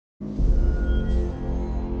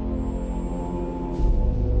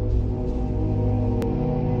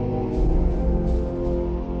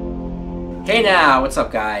Hey now, what's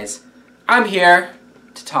up guys? I'm here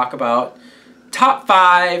to talk about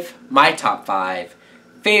my top 5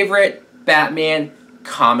 favorite Batman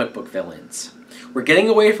comic book villains. We're getting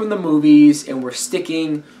away from the movies and we're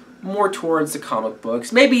sticking more towards the comic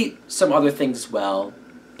books, maybe some other things as well.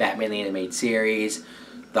 Batman the Animated Series,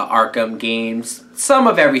 the Arkham games, some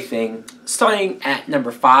of everything. Starting at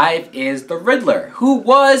number 5 is the Riddler, who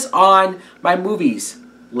was on my movies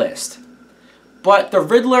list. But the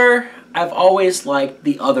Riddler, I've always liked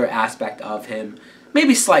the other aspect of him,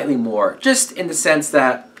 maybe slightly more, just in the sense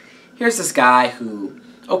that here's this guy who,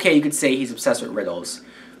 okay, you could say he's obsessed with riddles.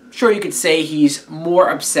 Sure, you could say he's more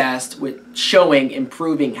obsessed with showing and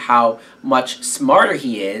proving how much smarter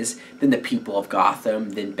he is than the people of Gotham,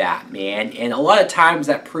 than Batman, and a lot of times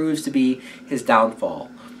that proves to be his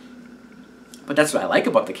downfall. But that's what I like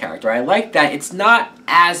about the character. I like that it's not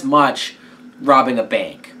as much robbing a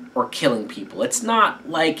bank or killing people. It's not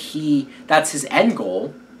like that's his end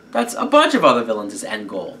goal. That's a bunch of other villains' end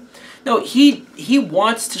goal. No, he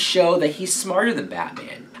wants to show that he's smarter than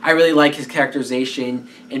Batman. I really like his characterization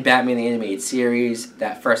in Batman the Animated Series,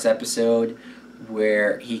 that first episode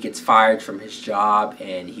where he gets fired from his job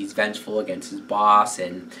and he's vengeful against his boss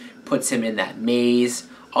and puts him in that maze.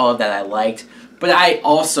 All of that I liked. But I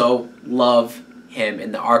also love him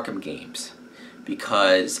in the Arkham games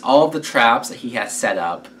because all of the traps that he has set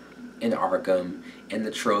up in Arkham and the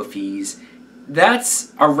trophies,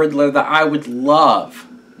 that's a Riddler that I would love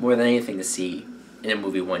more than anything to see in a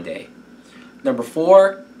movie one day. Number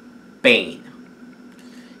 4, Bane.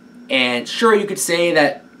 And sure, you could say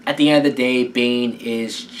that at the end of the day, Bane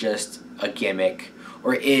is just a gimmick,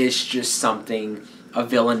 or is just something, a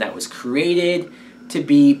villain that was created to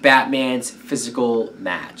be Batman's physical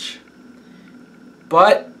match.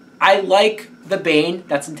 But I like the Bane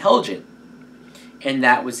that's intelligent, and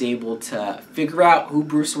that was able to figure out who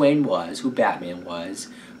Bruce Wayne was, who Batman was,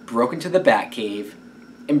 broke into the Batcave,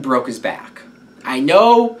 and broke his back. I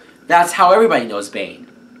know that's how everybody knows Bane,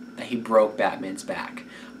 that he broke Batman's back.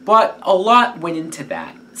 But a lot went into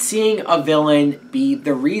that. Seeing a villain be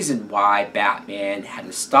the reason why Batman had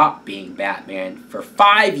to stop being Batman for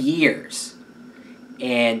 5 years.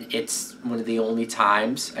 And it's one of the only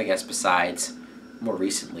times, I guess besides more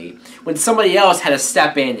recently, when somebody else had to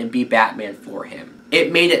step in and be Batman for him.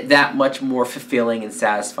 It made it that much more fulfilling and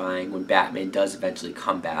satisfying when Batman does eventually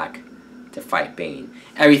come back to fight Bane.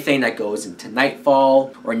 Everything that goes into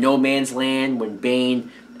Nightfall or No Man's Land, when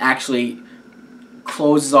Bane actually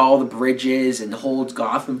closes all the bridges and holds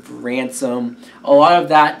Gotham for ransom, a lot of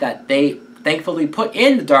that they thankfully put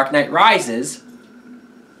in The Dark Knight Rises.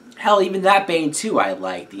 Hell, even that Bane too I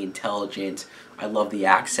like. The intelligent, I love the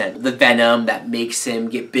accent, the venom that makes him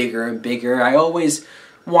get bigger and bigger. I always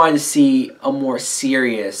wanted to see a more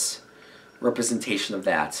serious representation of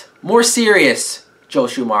that. More serious, Joel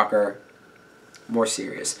Schumacher. More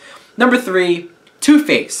serious. Number 3,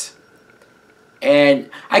 Two-Face.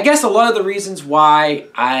 And I guess a lot of the reasons why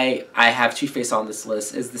I have Two-Face on this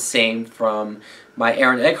list is the same from my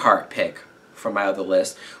Aaron Eckhart pick from my other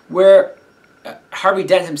list, where Harvey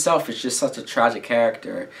Dent himself is just such a tragic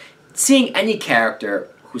character. Seeing any character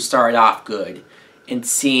who started off good and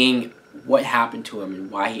seeing what happened to him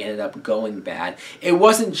and why he ended up going bad, it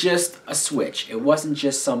wasn't just a switch. It wasn't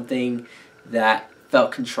just something that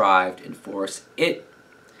felt contrived and forced.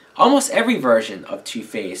 Almost every version of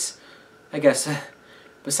Two-Face, I guess,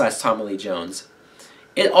 besides Tommy Lee Jones,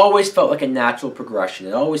 it always felt like a natural progression.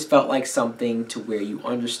 It always felt like something to where you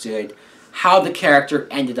understood how the character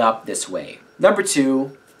ended up this way. Number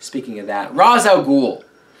 2, speaking of that, Ra's al Ghul.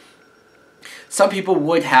 Some people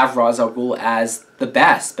would have Ra's al Ghul as the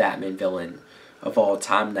best Batman villain of all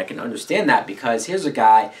time, and I can understand that because here's a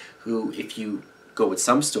guy who, if you go with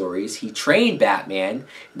some stories, he trained Batman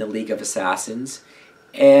in the League of Assassins,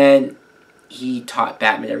 and he taught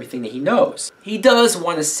Batman everything that he knows. He does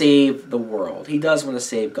want to save the world. He does want to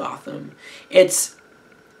save Gotham. It's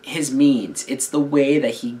his means. It's the way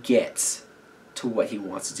that he gets to what he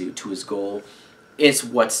wants to do, to his goal, is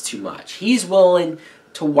what's too much. He's willing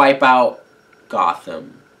to wipe out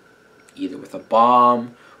Gotham, either with a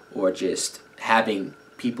bomb or just having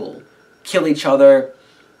people kill each other.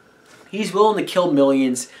 He's willing to kill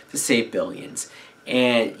millions to save billions.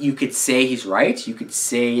 And you could say he's right. You could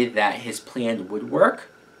say that his plan would work.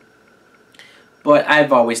 But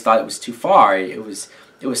I've always thought it was too far. It was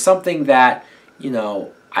something that, you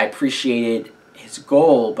know, I appreciated his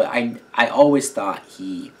goal, but I always thought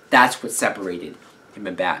that's what separated him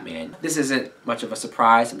and Batman. This isn't much of a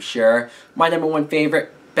surprise, I'm sure. My number 1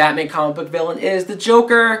 favorite Batman comic book villain is the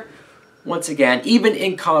Joker. Once again, even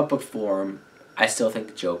in comic book form, I still think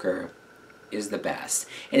the Joker is the best.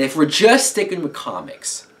 And if we're just sticking with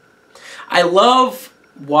comics, I love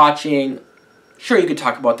watching, sure you could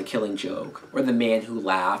talk about The Killing Joke or The Man Who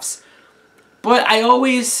Laughs, but I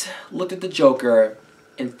always looked at the Joker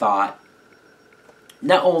and thought,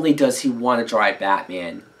 not only does he want to drive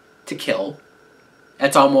Batman to kill,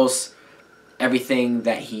 that's almost everything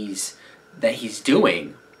that he's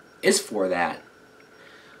doing is for that.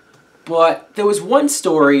 But there was one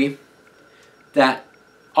story that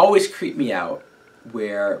always creeped me out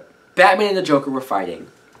where Batman and the Joker were fighting,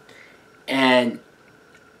 and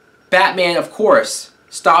Batman, of course,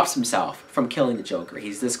 stops himself from killing the Joker.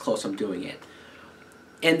 He's this close from doing it.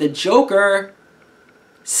 And the Joker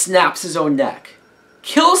snaps his own neck,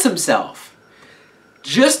 kills himself,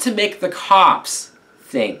 just to make the cops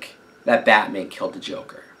think that Batman killed the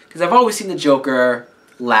Joker. Because I've always seen the Joker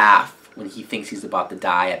laugh when he thinks he's about to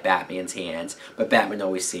die at Batman's hands, but Batman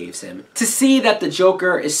always saves him. To see that the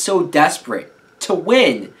Joker is so desperate to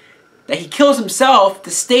win that he kills himself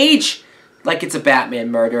to stage like it's a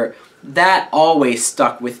Batman murder, that always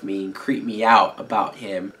stuck with me and creeped me out about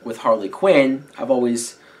him. With Harley Quinn, I've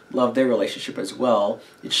always loved their relationship as well.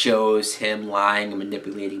 It shows him lying and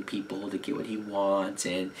manipulating people to get what he wants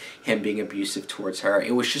and him being abusive towards her.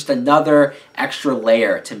 It was just another extra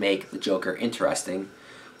layer to make the Joker interesting.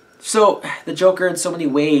 So, the Joker in so many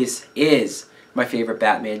ways is my favorite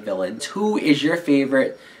Batman villain. Who is your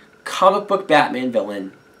favorite comic book Batman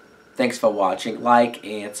villain? Thanks for watching. Like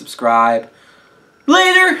and subscribe.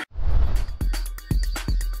 Later!